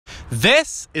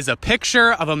This is a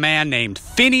picture of a man named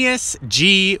Phineas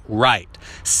G. Wright,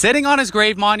 sitting on his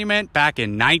grave monument back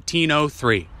in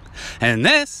 1903. And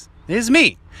this is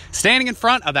me, standing in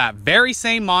front of that very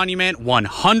same monument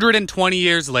 120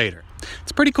 years later.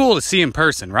 It's pretty cool to see in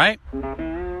person, right?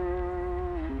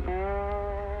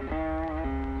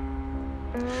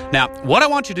 Now, what I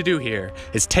want you to do here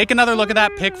is take another look at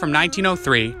that pic from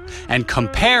 1903 and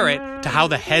compare it to how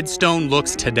the headstone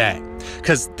looks today.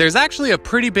 Because there's actually a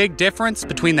pretty big difference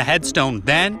between the headstone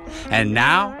then and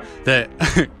now that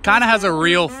kind of has a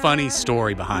real funny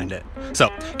story behind it. So,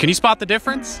 can you spot the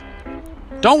difference?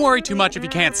 Don't worry too much if you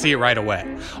can't see it right away.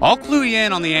 I'll clue you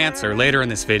in on the answer later in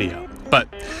this video. But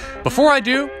before I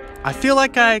do, I feel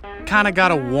like I kind of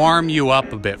gotta warm you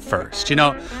up a bit first.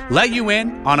 Let you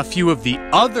in on a few of the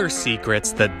other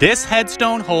secrets that this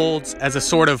headstone holds as a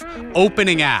sort of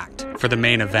opening act for the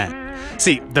main event.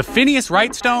 See, the Phineas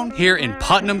Wright stone here in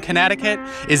Putnam, Connecticut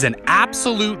is an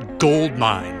absolute gold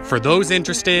mine for those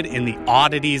interested in the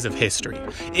oddities of history.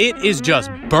 It is just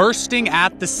bursting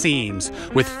at the seams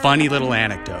with funny little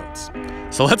anecdotes.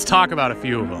 So let's talk about a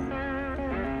few of them.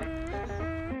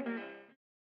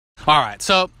 All right,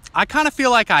 so I kind of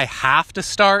feel like I have to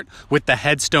start with the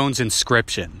headstone's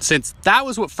inscription, since that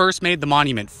was what first made the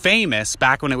monument famous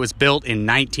back when it was built in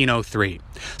 1903.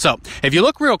 So, if you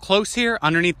look real close here,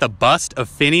 underneath the bust of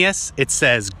Phineas, it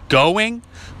says, "Going,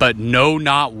 but no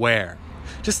not where."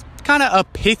 Just kind of a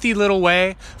pithy little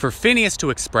way for Phineas to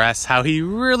express how he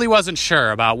really wasn't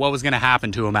sure about what was going to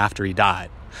happen to him after he died.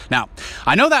 Now,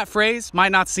 I know that phrase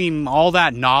might not seem all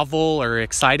that novel or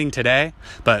exciting today,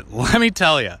 but let me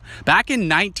tell you, back in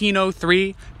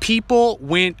 1903, people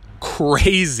went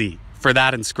crazy for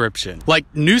that inscription. Like,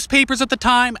 newspapers at the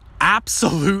time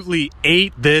absolutely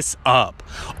ate this up.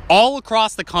 All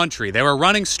across the country, they were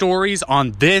running stories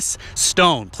on this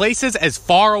stone. Places as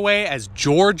far away as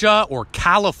Georgia or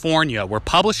California were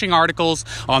publishing articles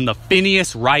on the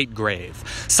Phineas Wright grave.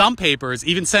 Some papers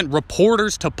even sent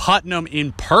reporters to Putnam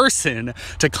in person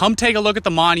to come take a look at the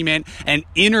monument and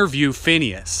interview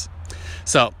Phineas.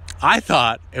 So I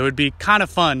thought it would be kind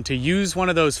of fun to use one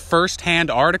of those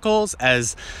first-hand articles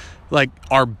as like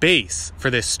our base for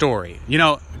this story.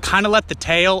 Kind of let the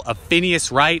tale of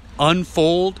Phineas Wright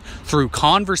unfold through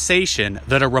conversation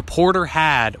that a reporter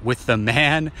had with the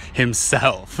man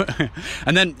himself.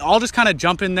 And then I'll just kind of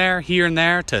jump in there, here and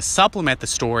there, to supplement the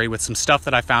story with some stuff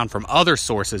that I found from other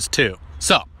sources too.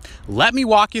 So, let me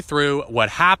walk you through what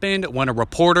happened when a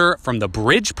reporter from the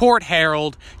Bridgeport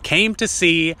Herald came to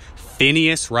see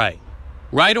Phineas Wright.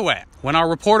 Right away, when our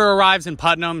reporter arrives in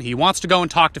Putnam, he wants to go and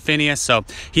talk to Phineas, so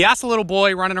he asks a little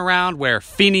boy running around where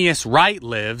Phineas Wright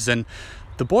lives, and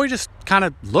the boy just kind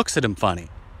of looks at him funny.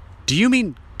 "Do you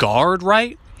mean Guard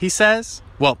Wright?" he says.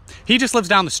 Well, he just lives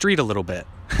down the street a little bit.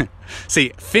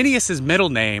 See, Phineas's middle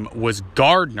name was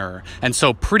Gardner, and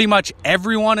so pretty much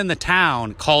everyone in the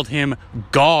town called him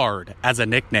Guard as a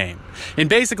nickname. In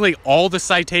basically all the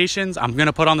citations I'm going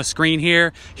to put on the screen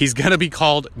here, he's going to be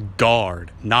called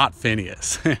Guard, not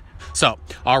Phineas. So,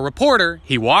 our reporter,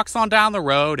 he walks on down the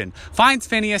road and finds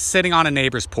Phineas sitting on a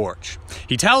neighbor's porch.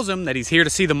 He tells him that he's here to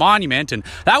see the monument, and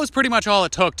that was pretty much all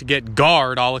it took to get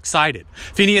Guard all excited.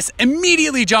 Phineas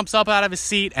immediately jumps up out of his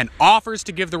seat and offers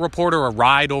to give the reporter a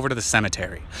ride over to the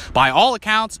cemetery. By all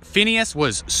accounts, Phineas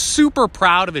was super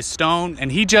proud of his stone, and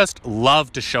he just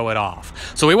loved to show it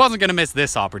off. So he wasn't going to miss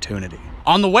this opportunity.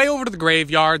 On the way over to the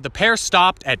graveyard, the pair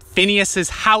stopped at Phineas's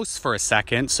house for a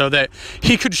second so that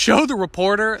he could show the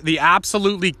reporter the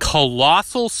absolutely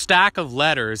colossal stack of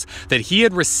letters that he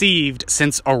had received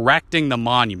since erecting the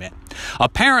monument.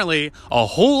 Apparently, a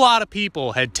whole lot of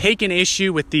people had taken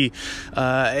issue with the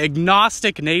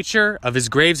agnostic nature of his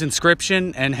grave's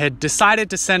inscription and had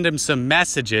decided to send him some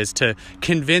messages to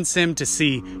convince him to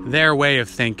see their way of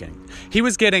thinking. He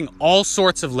was getting all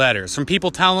sorts of letters from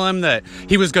people telling him that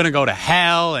he was going to go to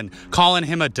hell and calling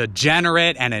him a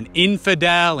degenerate and an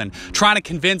infidel and trying to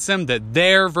convince him that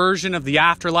their version of the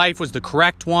afterlife was the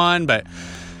correct one, but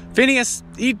Phineas,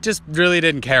 he just really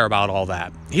didn't care about all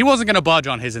that. He wasn't going to budge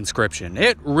on his inscription.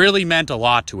 It really meant a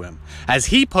lot to him. As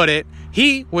he put it,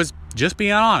 he was just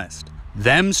being honest.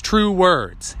 "Them's true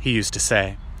words," he used to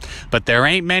say. But there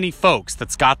ain't many folks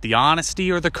that's got the honesty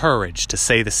or the courage to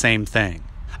say the same thing.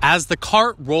 As the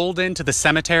cart rolled into the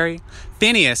cemetery,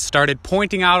 Phineas started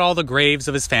pointing out all the graves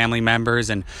of his family members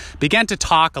and began to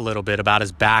talk a little bit about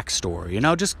his backstory.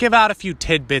 Just give out a few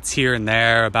tidbits here and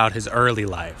there about his early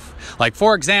life. Like,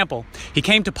 for example, he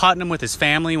came to Putnam with his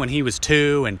family when he was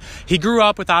 2, and he grew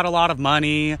up without a lot of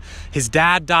money. His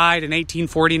dad died in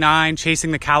 1849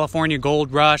 chasing the California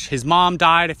gold rush. His mom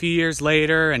died a few years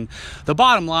later, and the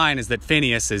bottom line is that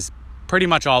Phineas is pretty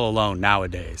much all alone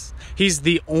nowadays. He's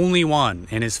the only one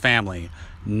in his family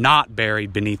not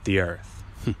buried beneath the earth.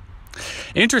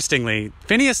 Interestingly,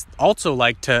 Phineas also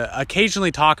liked to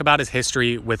occasionally talk about his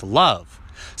history with love.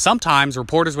 Sometimes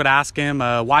reporters would ask him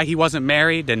why he wasn't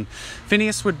married, and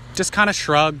Phineas would just kind of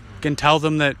shrug and tell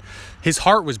them that his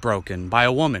heart was broken by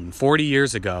a woman 40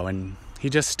 years ago, and he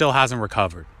just still hasn't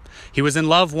recovered. He was in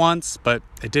love once, but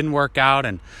it didn't work out,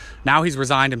 and now he's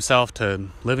resigned himself to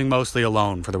living mostly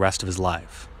alone for the rest of his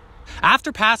life.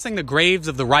 After passing the graves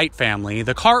of the Wright family,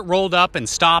 the cart rolled up and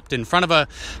stopped in front of a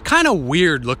kind of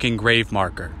weird-looking grave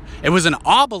marker. It was an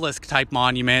obelisk-type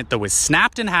monument that was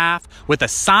snapped in half with a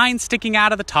sign sticking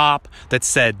out of the top that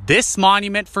said, "This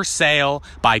monument for sale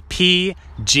by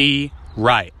P.G.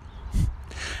 Wright."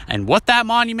 And what that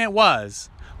monument was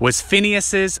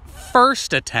Phineas's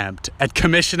first attempt at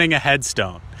commissioning a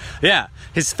headstone. Yeah,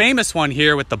 his famous one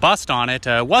here with the bust on it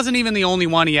wasn't even the only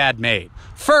one he had made.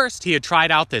 First, he had tried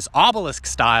out this obelisk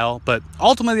style, but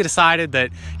ultimately decided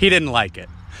that he didn't like it.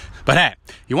 But hey,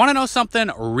 you want to know something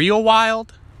real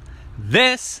wild?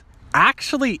 This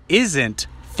actually isn't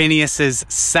Phineas's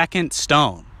second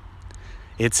stone.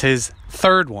 It's his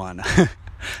third one.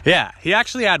 Yeah, he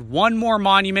actually had one more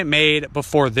monument made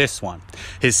before this one.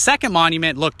 His second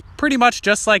monument looked pretty much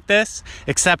just like this,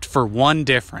 except for one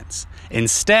difference.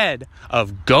 Instead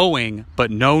of going but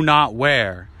know not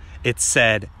where, it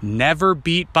said, "Never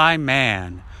beat by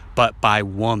man, but by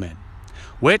woman,"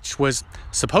 which was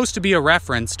supposed to be a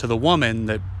reference to the woman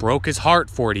that broke his heart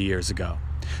 40 years ago.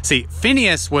 See,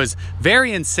 Phineas was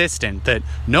very insistent that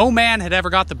no man had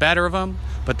ever got the better of him,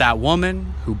 but that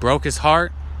woman who broke his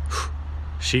heart,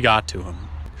 she got to him.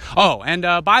 Oh, and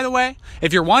by the way,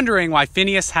 if you're wondering why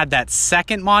Phineas had that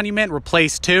second monument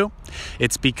replaced too,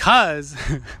 it's because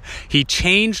he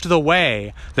changed the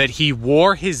way that he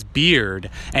wore his beard,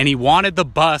 and he wanted the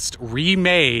bust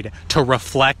remade to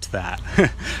reflect that.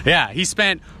 Yeah, he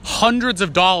spent hundreds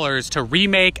of dollars to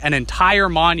remake an entire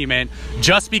monument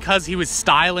just because he was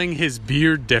styling his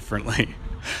beard differently.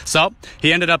 So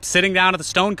he ended up sitting down at the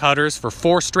stonecutters for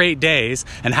 4 straight days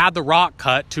and had the rock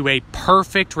cut to a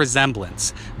perfect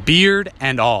resemblance, beard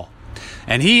and all.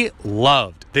 And he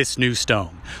loved this new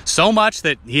stone so much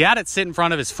that he had it sit in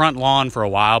front of his front lawn for a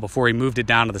while before he moved it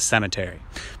down to the cemetery.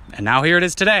 And now here it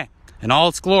is today in all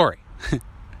its glory.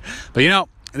 But you know,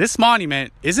 this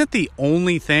monument isn't the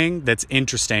only thing that's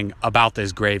interesting about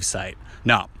this gravesite.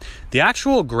 No, the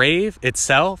actual grave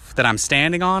itself that I'm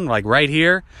standing on, like right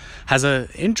here, has an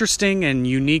interesting and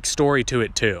unique story to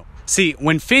it too. See,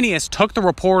 when Phineas took the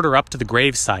reporter up to the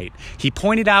gravesite, he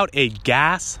pointed out a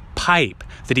gas pipe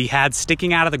that he had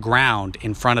sticking out of the ground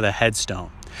in front of the headstone.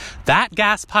 That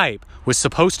gas pipe was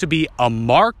supposed to be a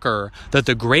marker that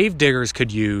the gravediggers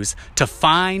could use to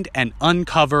find and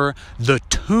uncover the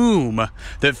tomb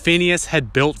that Phineas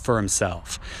had built for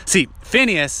himself. See,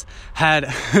 Phineas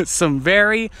had some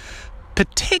very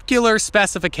particular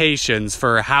specifications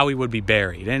for how he would be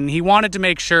buried, and he wanted to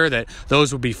make sure that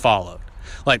those would be followed.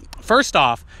 Like, first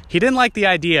off, he didn't like the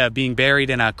idea of being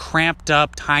buried in a cramped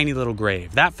up, tiny little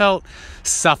grave. That felt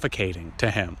suffocating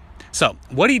to him. So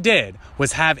what he did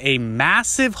was have a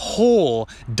massive hole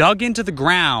dug into the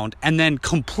ground and then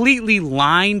completely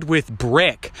lined with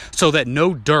brick so that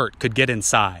no dirt could get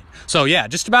inside. So yeah,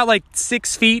 just about like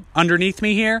 6 feet underneath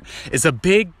me here is a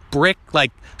big brick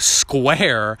like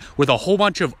square with a whole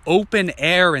bunch of open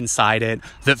air inside it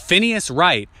that Phineas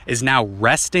Wright is now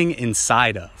resting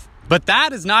inside of. But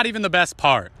that is not even the best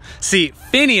part. See,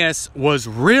 Phineas was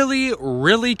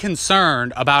really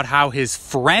concerned about how his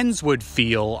friends would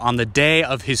feel on the day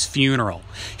of his funeral.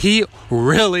 He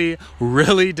really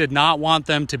did not want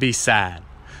them to be sad.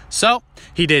 So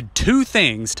he did 2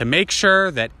 things to make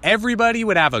sure that everybody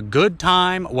would have a good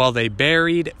time while they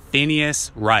buried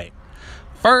Phineas Wright.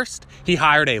 First, he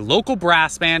hired a local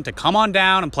brass band to come on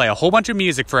down and play a whole bunch of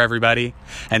music for everybody.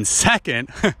 And second,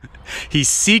 he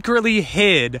secretly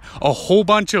hid a whole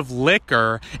bunch of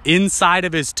liquor inside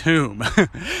of his tomb.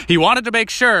 He wanted to make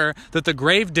sure that the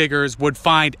gravediggers would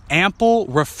find ample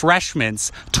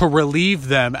refreshments to relieve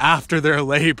them after their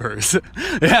labors.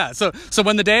 Yeah, so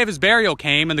when the day of his burial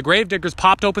came and the gravediggers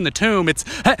popped open the tomb, it's,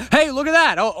 hey, look at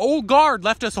that. Old guard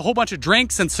left us a whole bunch of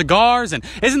drinks and cigars, and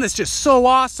isn't this just so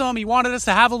awesome? He wanted us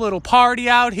to have a little party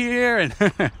out here, and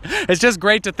it's just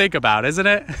great to think about, isn't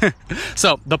it?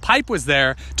 So the pipe was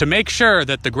there to make sure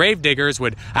that the gravediggers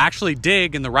would actually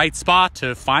dig in the right spot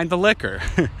to find the liquor.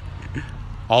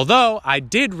 Although I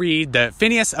did read that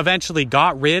Phineas eventually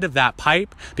got rid of that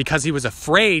pipe because he was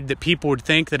afraid that people would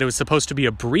think that it was supposed to be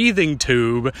a breathing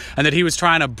tube and that he was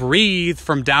trying to breathe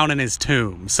from down in his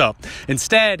tomb. So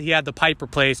instead, he had the pipe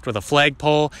replaced with a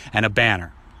flagpole and a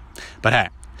banner. But hey,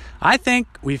 I think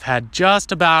we've had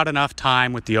just about enough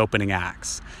time with the opening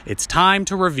acts. It's time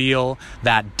to reveal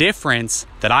that difference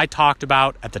that I talked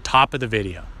about at the top of the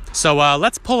video. So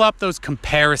let's pull up those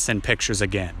comparison pictures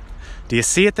again. Do you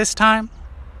see it this time?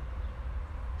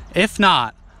 If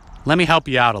not, let me help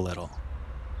you out a little.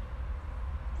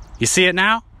 You see it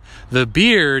now? The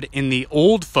beard in the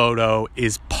old photo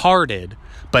is parted,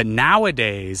 but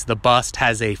nowadays the bust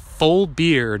has a full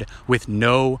beard with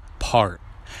no part.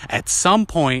 At some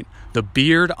point, the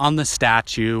beard on the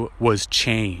statue was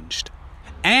changed.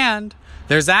 And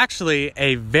there's actually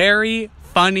a very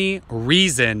funny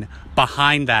reason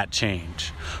behind that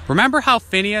change. Remember how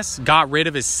Phineas got rid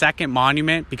of his second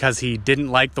monument because he didn't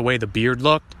like the way the beard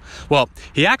looked? Well,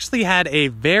 he actually had a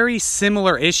very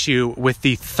similar issue with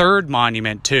the third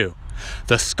monument too.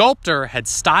 The sculptor had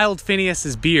styled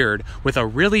Phineas's beard with a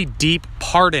really deep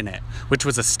part in it, which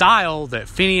was a style that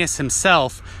Phineas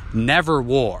himself never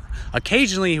wore.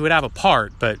 Occasionally he would have a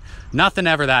part, but nothing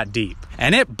ever that deep.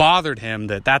 And it bothered him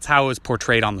that that's how it was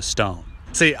portrayed on the stone.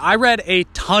 See, I read a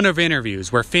ton of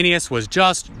interviews where Phineas was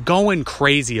just going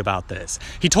crazy about this.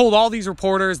 He told all these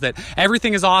reporters that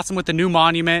everything is awesome with the new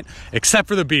monument, except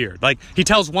for the beard. Like, he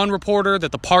tells one reporter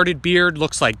that the parted beard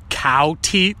looks like cow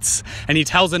teats, and he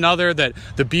tells another that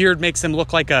the beard makes him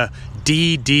look like a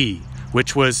DD,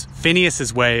 which was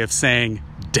Phineas's way of saying,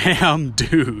 damn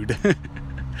dude.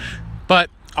 But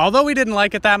although he didn't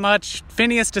like it that much,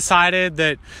 Phineas decided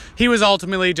that he was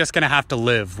ultimately just going to have to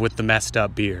live with the messed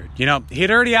up beard. You know,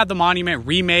 he'd already had the monument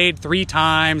remade 3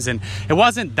 times, and it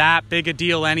wasn't that big a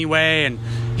deal anyway, and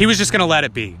he was just going to let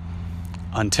it be.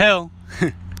 Until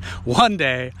one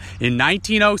day in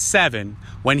 1907,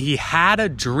 when he had a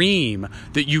dream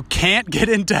that you can't get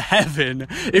into heaven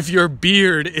if your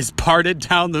beard is parted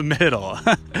down the middle.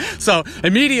 So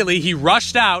immediately he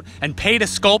rushed out and paid a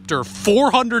sculptor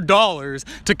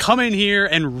 $400 to come in here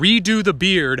and redo the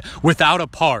beard without a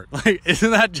part. Like,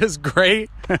 isn't that just great?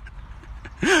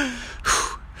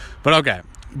 But okay,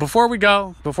 before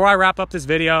I wrap up this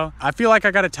video, I feel like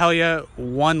I gotta tell you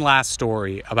one last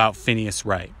story about Phineas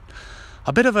Wright.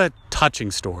 A bit of a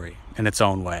touching story in its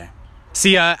own way.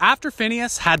 See, after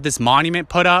Phineas had this monument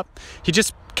put up, he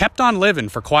just kept on living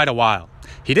for quite a while.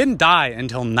 He didn't die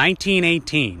until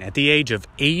 1918 at the age of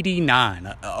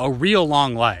 89, a real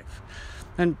long life.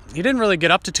 And he didn't really get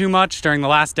up to too much during the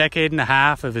last decade and a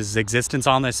half of his existence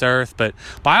on this earth, but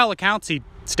by all accounts, he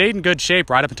stayed in good shape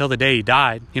right up until the day he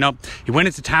died. You know, he went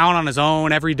into town on his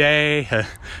own every day.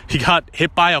 He got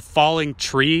hit by a falling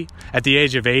tree at the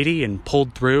age of 80 and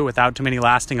pulled through without too many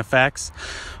lasting effects.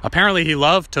 Apparently, he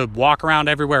loved to walk around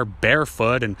everywhere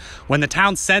barefoot, and when the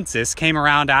town census came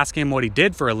around asking him what he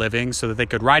did for a living so that they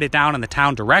could write it down in the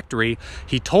town directory,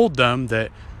 he told them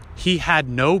that he had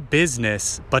no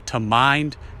business but to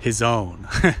mind his own.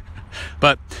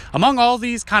 But among all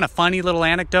these kind of funny little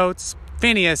anecdotes,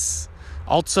 Phineas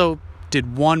also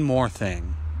did one more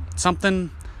thing.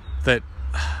 Something that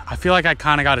I feel like I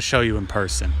kind of got to show you in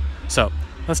person. So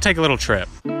let's take a little trip.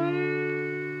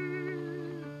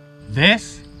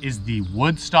 This is the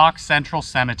Woodstock Central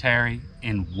Cemetery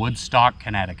in Woodstock,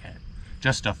 Connecticut,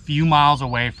 just a few miles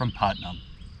away from Putnam.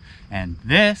 And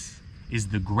this is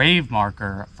the grave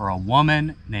marker for a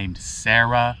woman named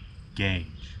Sarah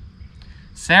Gage.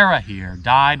 Sarah here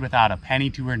died without a penny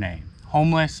to her name,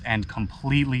 homeless and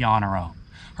completely on her own,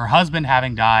 her husband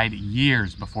having died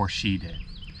years before she did,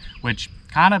 which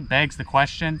kind of begs the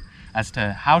question as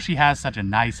to how she has such a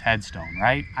nice headstone,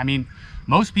 right? I mean,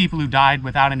 most people who died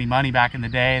without any money back in the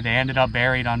day, they ended up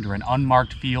buried under an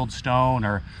unmarked field stone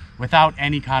or without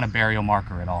any kind of burial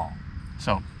marker at all.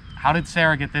 So how did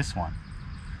Sarah get this one?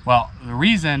 Well, the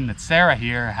reason that Sarah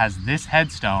here has this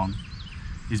headstone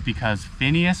is because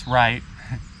Phineas Wright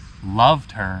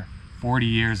loved her 40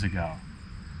 years ago.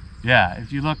 Yeah,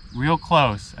 if you look real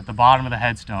close at the bottom of the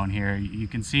headstone here, you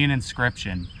can see an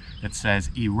inscription that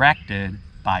says, erected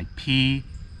by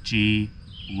P.G.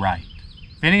 Wright.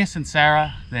 Phineas and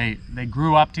Sarah, they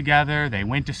grew up together, they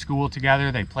went to school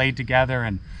together, they played together,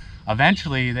 and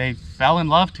eventually they fell in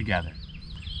love together.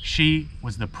 She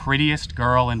was the prettiest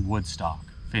girl in Woodstock,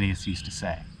 Phineas used to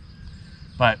say.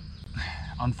 But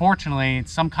unfortunately,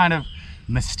 some kind of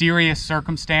mysterious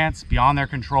circumstance beyond their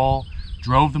control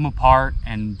drove them apart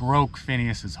and broke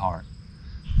Phineas's heart.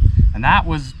 And that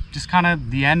was just kind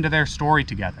of the end of their story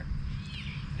together.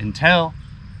 Until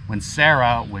when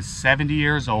Sarah was 70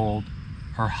 years old,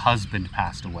 her husband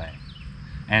passed away.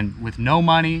 And with no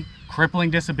money,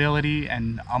 crippling disability,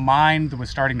 and a mind that was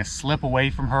starting to slip away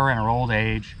from her in her old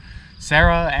age,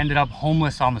 Sarah ended up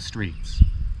homeless on the streets.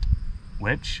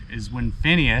 Which is when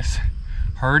Phineas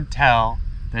heard tell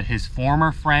that his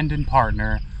former friend and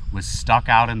partner was stuck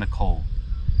out in the cold.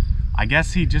 I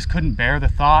guess he just couldn't bear the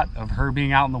thought of her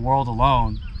being out in the world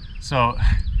alone, so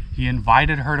he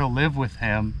invited her to live with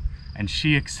him, and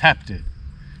she accepted.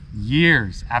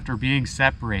 Years after being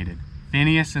separated,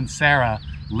 Phineas and Sarah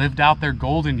lived out their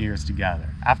golden years together.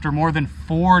 After more than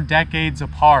 4 decades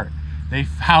apart, they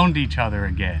found each other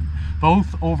again,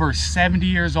 both over 70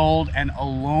 years old and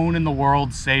alone in the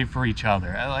world save for each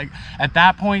other. Like, at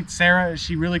that point, Sarah,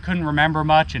 she really couldn't remember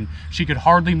much, and she could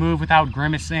hardly move without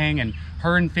grimacing, and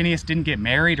her and Phineas didn't get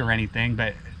married or anything,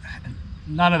 but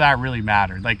none of that really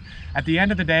mattered. Like, at the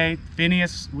end of the day,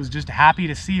 Phineas was just happy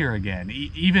to see her again,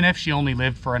 even if she only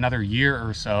lived for another year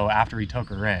or so after he took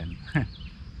her in.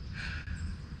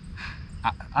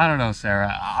 I don't know,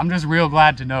 Sarah. I'm just real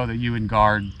glad to know that you and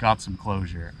Guard got some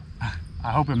closure.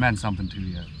 I hope it meant something to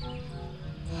you.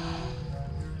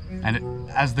 And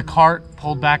as the cart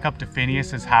pulled back up to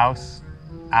Phineas's house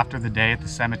after the day at the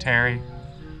cemetery,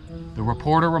 the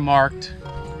reporter remarked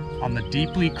on the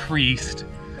deeply creased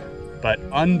but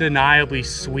undeniably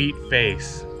sweet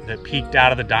face that peeked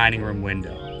out of the dining room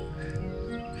window.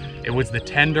 It was the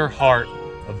tender heart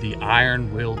of the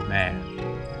iron-willed man,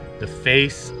 the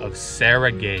face of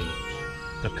Sarah Gage,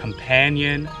 the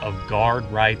companion of Guard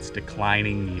Wright's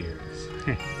declining years.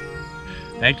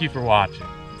 Thank you for watching.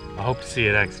 I hope to see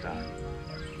you next time.